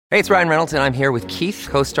Hey, it's Ryan Reynolds, and I'm here with Keith,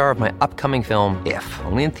 co-star of my upcoming film, If,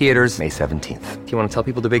 only in theaters May 17th. Do you want to tell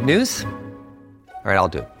people the big news? All right, I'll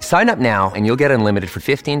do it. Sign up now and you'll get unlimited for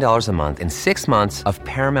 $15 a month and 6 months of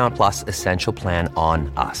Paramount Plus Essential Plan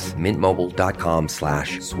on us.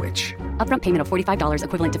 MintMobile.com/switch. Upfront payment of $45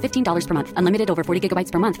 equivalent to $15 per month. Unlimited over 40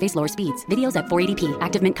 gigabytes per month. Face lower speeds. Videos at 480p.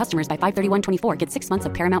 Active Mint customers by 531.24 get 6 months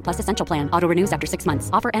of Paramount Plus Essential Plan. Auto renews after 6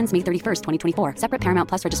 months. Offer ends May 31st, 2024. Separate Paramount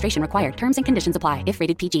Plus registration required. Terms and conditions apply if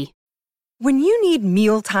rated PG. When you need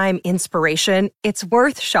mealtime inspiration, it's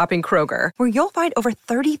worth shopping Kroger, where you'll find over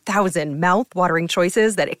 30,000 mouth-watering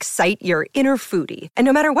choices that excite your inner foodie. And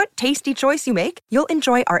no matter what tasty choice you make, you'll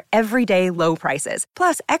enjoy our everyday low prices,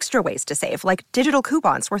 plus extra ways to save, like digital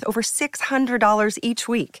coupons worth over $600 each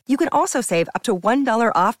week. You can also save up to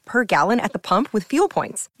 $1 off per gallon at the pump with fuel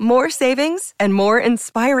points. More savings and more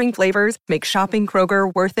inspiring flavors make shopping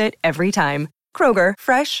Kroger worth it every time. Kroger,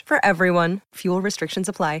 fresh for everyone. Fuel restrictions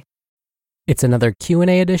apply. It's another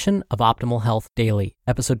Q&A edition of Optimal Health Daily,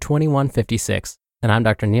 episode 2156, and I'm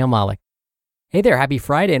Dr. Neil Malik. Hey there, happy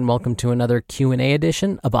Friday, and welcome to another Q&A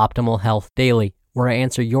edition of Optimal Health Daily, where I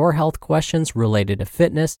answer your health questions related to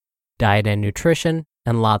fitness, diet and nutrition,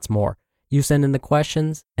 and lots more. You send in the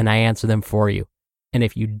questions, and I answer them for you. And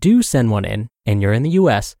if you do send one in, and you're in the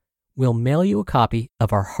U.S., we'll mail you a copy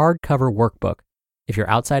of our hardcover workbook. If you're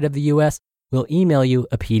outside of the U.S., we'll email you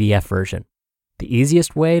a PDF version. The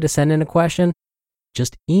easiest way to send in a question?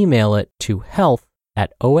 Just email it to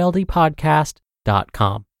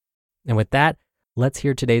health@oldpodcast.com. And with that, let's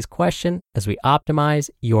hear today's question as we optimize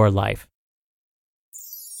your life.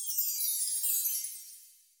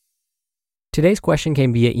 Today's question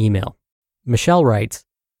came via email. Michelle writes,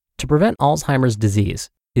 to prevent Alzheimer's disease,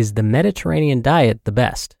 is the Mediterranean diet the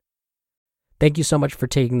best? Thank you so much for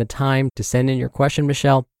taking the time to send in your question,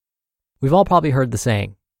 Michelle. We've all probably heard the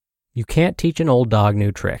saying, you can't teach an old dog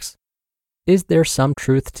new tricks. Is there some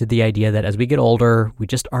truth to the idea that as we get older, we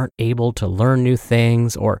just aren't able to learn new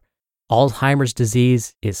things, or Alzheimer's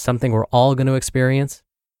disease is something we're all going to experience?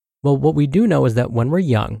 Well, what we do know is that when we're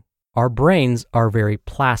young, our brains are very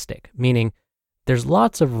plastic, meaning there's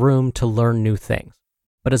lots of room to learn new things.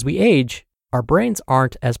 But as we age, our brains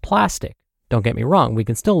aren't as plastic. Don't get me wrong, we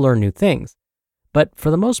can still learn new things. But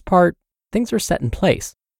for the most part, things are set in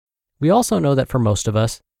place. We also know that for most of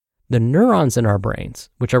us, the neurons in our brains,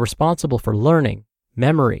 which are responsible for learning,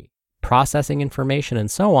 memory, processing information, and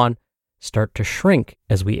so on, start to shrink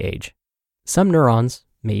as we age. Some neurons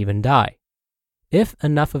may even die. If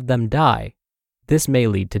enough of them die, this may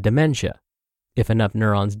lead to dementia. If enough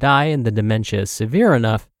neurons die and the dementia is severe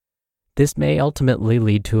enough, this may ultimately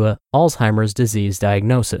lead to a Alzheimer's disease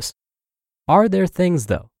diagnosis. Are there things,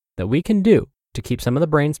 though, that we can do to keep some of the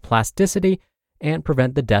brain's plasticity and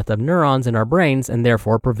prevent the death of neurons in our brains and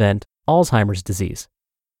therefore prevent Alzheimer's disease?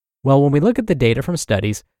 Well, when we look at the data from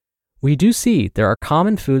studies, we do see there are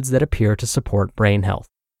common foods that appear to support brain health.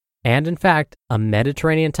 And in fact, a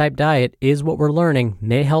Mediterranean-type diet is what we're learning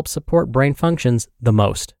may help support brain functions the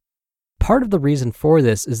most. Part of the reason for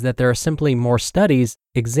this is that there are simply more studies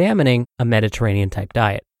examining a Mediterranean-type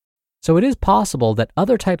diet. So it is possible that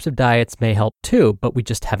other types of diets may help too, but we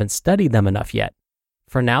just haven't studied them enough yet.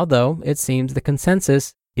 For now, though, it seems the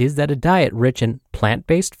consensus is that a diet rich in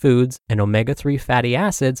plant-based foods and omega-3 fatty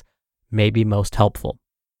acids may be most helpful.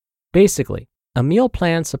 Basically, a meal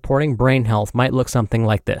plan supporting brain health might look something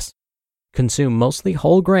like this. Consume mostly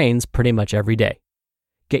whole grains pretty much every day.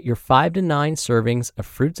 Get your 5 to 9 servings of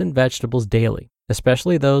fruits and vegetables daily,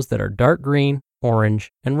 especially those that are dark green,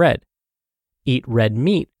 orange, and red. Eat red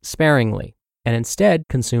meat sparingly, and instead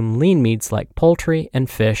consume lean meats like poultry and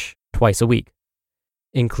fish twice a week.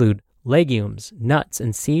 Include legumes, nuts,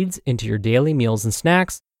 and seeds into your daily meals and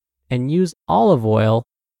snacks, and use olive oil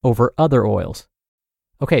over other oils.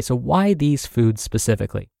 Okay, so why these foods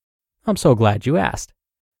specifically? I'm so glad you asked.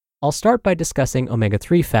 I'll start by discussing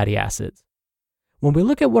omega-3 fatty acids. When we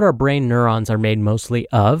look at what our brain neurons are made mostly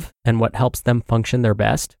of and what helps them function their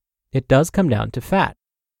best, it does come down to fat.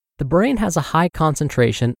 The brain has a high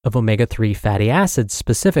concentration of omega-3 fatty acids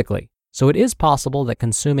specifically, so it is possible that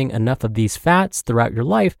consuming enough of these fats throughout your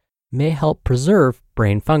life may help preserve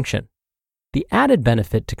brain function. The added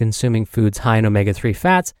benefit to consuming foods high in omega-3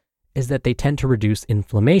 fats is that they tend to reduce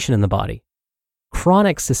inflammation in the body.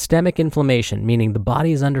 Chronic systemic inflammation, meaning the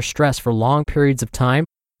body is under stress for long periods of time,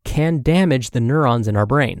 can damage the neurons in our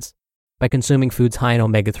brains. By consuming foods high in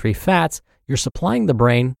omega-3 fats, you're supplying the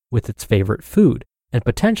brain with its favorite food and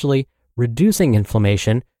potentially reducing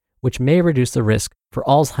inflammation, which may reduce the risk for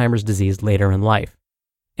Alzheimer's disease later in life.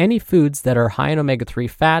 Any foods that are high in omega-3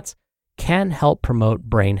 fats can help promote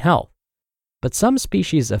brain health. But some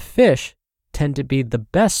species of fish tend to be the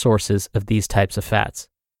best sources of these types of fats.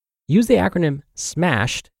 Use the acronym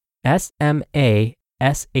SMASHT, SMASHT,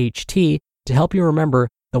 to help you remember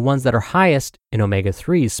the ones that are highest in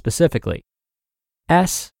omega-3s specifically.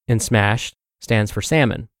 S in SMASHT stands for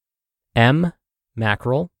salmon, M,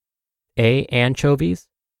 mackerel, A, anchovies,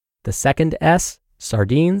 the second S,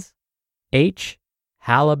 sardines, H,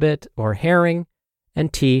 halibut or herring,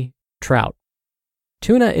 and T, trout.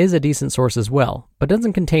 Tuna is a decent source as well, but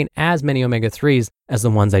doesn't contain as many omega-3s as the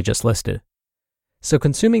ones I just listed. So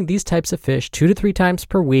consuming these types of fish 2 to 3 times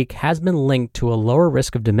per week has been linked to a lower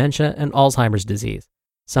risk of dementia and Alzheimer's disease.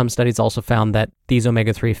 Some studies also found that these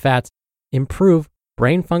omega-3 fats improve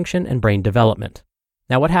brain function and brain development.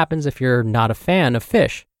 Now, what happens if you're not a fan of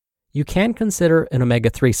fish? You can consider an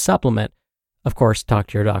omega-3 supplement. Of course, talk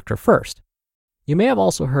to your doctor first. You may have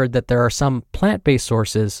also heard that there are some plant-based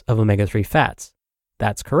sources of omega-3 fats.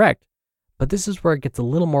 That's correct, but this is where it gets a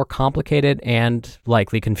little more complicated and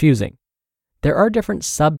likely confusing. There are different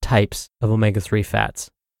subtypes of omega-3 fats.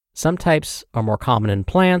 Some types are more common in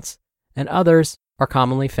plants, and others are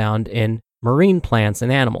commonly found in marine plants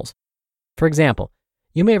and animals. For example,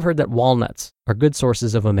 you may have heard that walnuts are good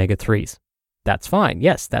sources of omega-3s. That's fine.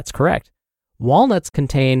 Yes, that's correct. Walnuts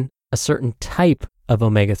contain a certain type of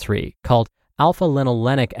omega-3 called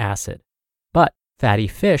alpha-linolenic acid. But fatty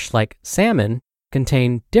fish like salmon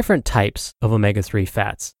contain different types of omega-3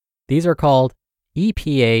 fats. These are called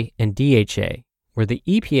EPA and DHA, where the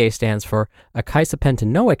EPA stands for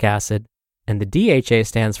eicosapentaenoic acid and the DHA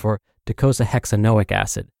stands for docosahexaenoic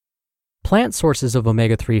acid. Plant sources of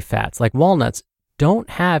omega-3 fats like walnuts don't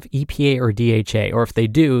have EPA or DHA, or if they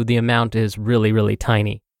do, the amount is really, really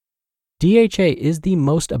tiny. DHA is the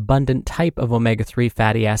most abundant type of omega-3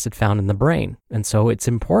 fatty acid found in the brain, and so it's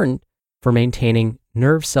important for maintaining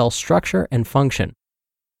nerve cell structure and function.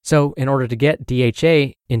 So in order to get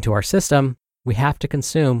DHA into our system, we have to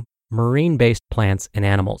consume marine-based plants and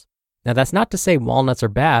animals. Now, that's not to say walnuts are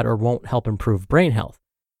bad or won't help improve brain health.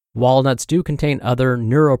 Walnuts do contain other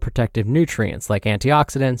neuroprotective nutrients like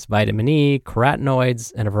antioxidants, vitamin E,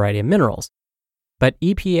 carotenoids, and a variety of minerals. But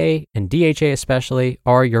EPA and DHA especially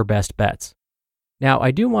are your best bets. Now,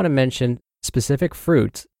 I do want to mention specific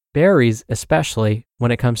fruits, berries especially,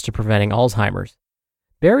 when it comes to preventing Alzheimer's.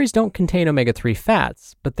 Berries don't contain omega-3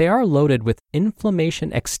 fats, but they are loaded with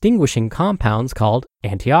inflammation-extinguishing compounds called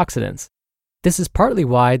antioxidants. This is partly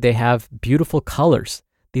why they have beautiful colors.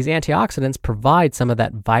 These antioxidants provide some of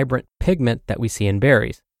that vibrant pigment that we see in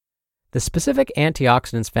berries. The specific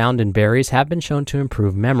antioxidants found in berries have been shown to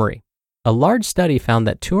improve memory. A large study found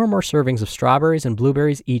that 2 or more servings of strawberries and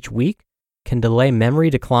blueberries each week can delay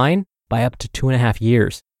memory decline by up to 2.5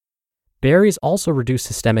 years. Berries also reduce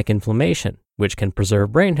systemic inflammation, which can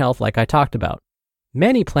preserve brain health like I talked about.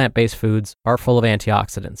 Many plant-based foods are full of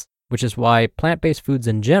antioxidants, which is why plant-based foods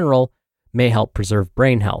in general may help preserve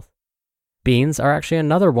brain health. Beans are actually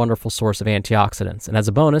another wonderful source of antioxidants, and as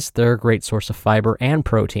a bonus, they're a great source of fiber and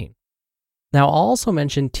protein. Now, I'll also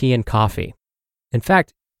mention tea and coffee. In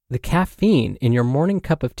fact, the caffeine in your morning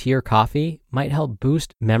cup of tea or coffee might help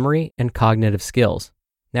boost memory and cognitive skills.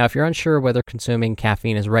 Now, if you're unsure whether consuming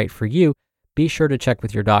caffeine is right for you, be sure to check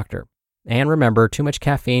with your doctor. And remember, too much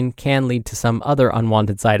caffeine can lead to some other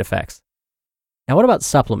unwanted side effects. Now, what about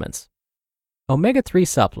supplements? Omega-3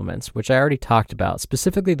 supplements, which I already talked about,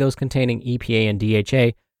 specifically those containing EPA and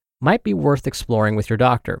DHA, might be worth exploring with your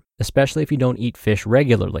doctor, especially if you don't eat fish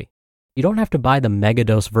regularly. You don't have to buy the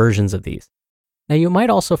megadose versions of these. Now, you might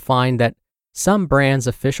also find that some brands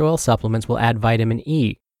of fish oil supplements will add vitamin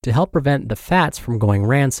E to help prevent the fats from going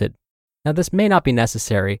rancid. Now, this may not be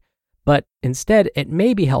necessary, but instead it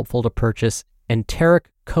may be helpful to purchase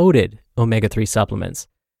enteric-coated omega-3 supplements.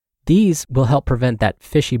 These will help prevent that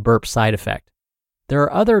fishy burp side effect. There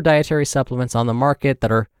are other dietary supplements on the market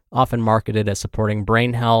that are often marketed as supporting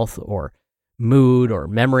brain health or mood or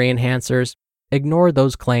memory enhancers. Ignore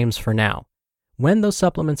those claims for now. When those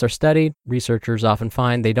supplements are studied, researchers often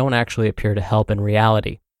find they don't actually appear to help in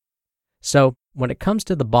reality. So, when it comes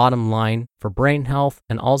to the bottom line for brain health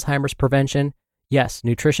and Alzheimer's prevention, yes,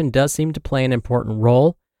 nutrition does seem to play an important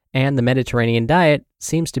role, and the Mediterranean diet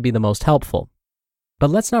seems to be the most helpful.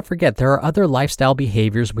 But let's not forget there are other lifestyle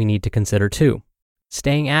behaviors we need to consider too.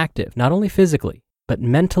 Staying active, not only physically, but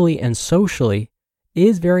mentally and socially,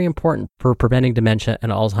 is very important for preventing dementia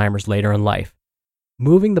and Alzheimer's later in life.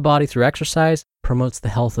 Moving the body through exercise promotes the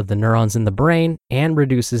health of the neurons in the brain and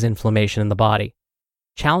reduces inflammation in the body.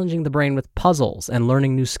 Challenging the brain with puzzles and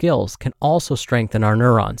learning new skills can also strengthen our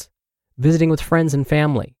neurons. Visiting with friends and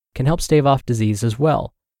family can help stave off disease as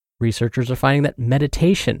well. Researchers are finding that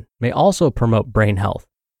meditation may also promote brain health.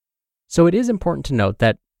 So it is important to note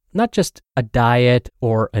that not just a diet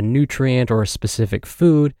or a nutrient or a specific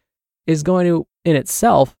food, is going to, in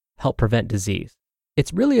itself, help prevent disease.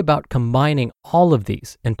 It's really about combining all of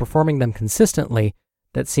these and performing them consistently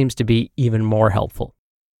that seems to be even more helpful.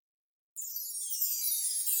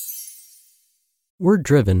 We're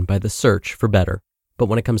driven by the search for better, but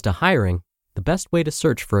when it comes to hiring, the best way to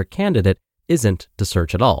search for a candidate isn't to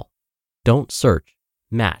search at all. Don't search,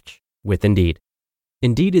 match with Indeed.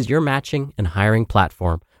 Indeed is your matching and hiring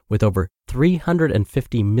platform with over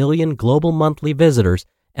 350 million global monthly visitors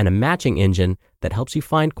and a matching engine that helps you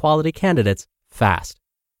find quality candidates fast.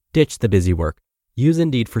 Ditch the busy work. Use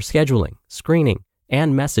Indeed for scheduling, screening,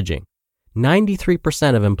 and messaging.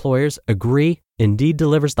 93% of employers agree Indeed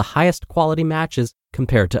delivers the highest quality matches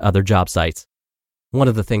compared to other job sites. One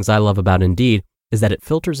of the things I love about Indeed is that it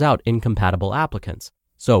filters out incompatible applicants.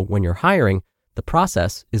 So when you're hiring, the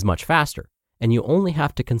process is much faster, and you only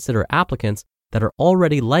have to consider applicants that are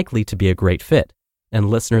already likely to be a great fit. And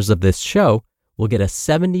listeners of this show will get a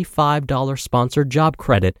 $75 sponsored job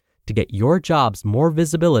credit to get your jobs more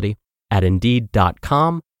visibility at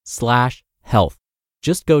Indeed.com/health.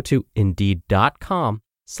 Just go to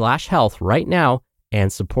Indeed.com/health right now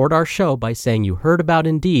and support our show by saying you heard about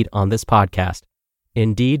Indeed on this podcast.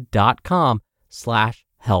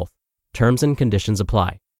 Indeed.com/health. Terms and conditions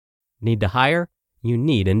apply. Need to hire? You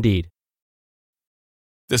need Indeed.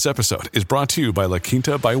 This episode is brought to you by La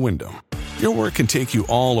Quinta by Wyndham. Your work can take you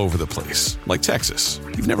all over the place, like Texas.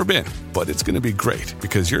 You've never been, but it's going to be great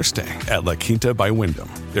because you're staying at La Quinta by Wyndham.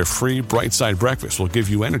 Their free Bright Side breakfast will give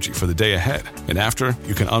you energy for the day ahead. And after,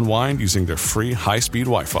 you can unwind using their free high-speed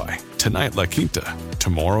Wi-Fi. Tonight, La Quinta.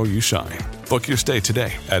 Tomorrow, you shine. Book your stay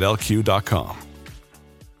today at LQ.com.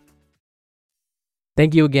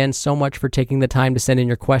 Thank you again so much for taking the time to send in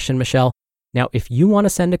your question, Michelle. Now, if you want to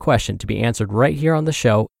send a question to be answered right here on the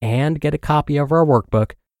show and get a copy of our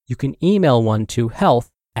workbook, you can email one to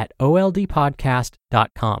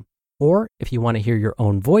health@oldpodcast.com. Or if you want to hear your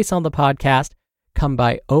own voice on the podcast, come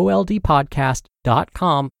by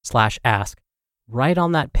oldpodcast.com/ask. Right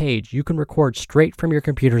on that page, you can record straight from your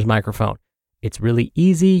computer's microphone. It's really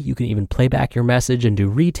easy. You can even play back your message and do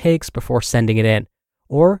retakes before sending it in.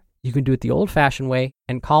 Or you can do it the old-fashioned way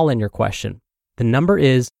and call in your question. The number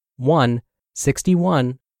is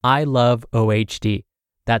 1-61-I-LOVE-OHD.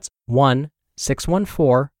 That's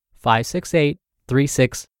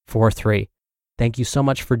 1-614-568-3643. Thank you so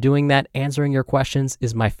much for doing that. Answering your questions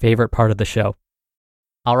is my favorite part of the show.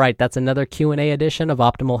 All right, that's another Q&A edition of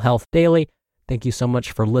Optimal Health Daily. Thank you so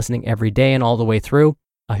much for listening every day and all the way through.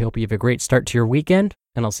 I hope you have a great start to your weekend,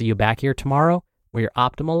 and I'll see you back here tomorrow where your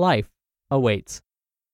optimal life awaits.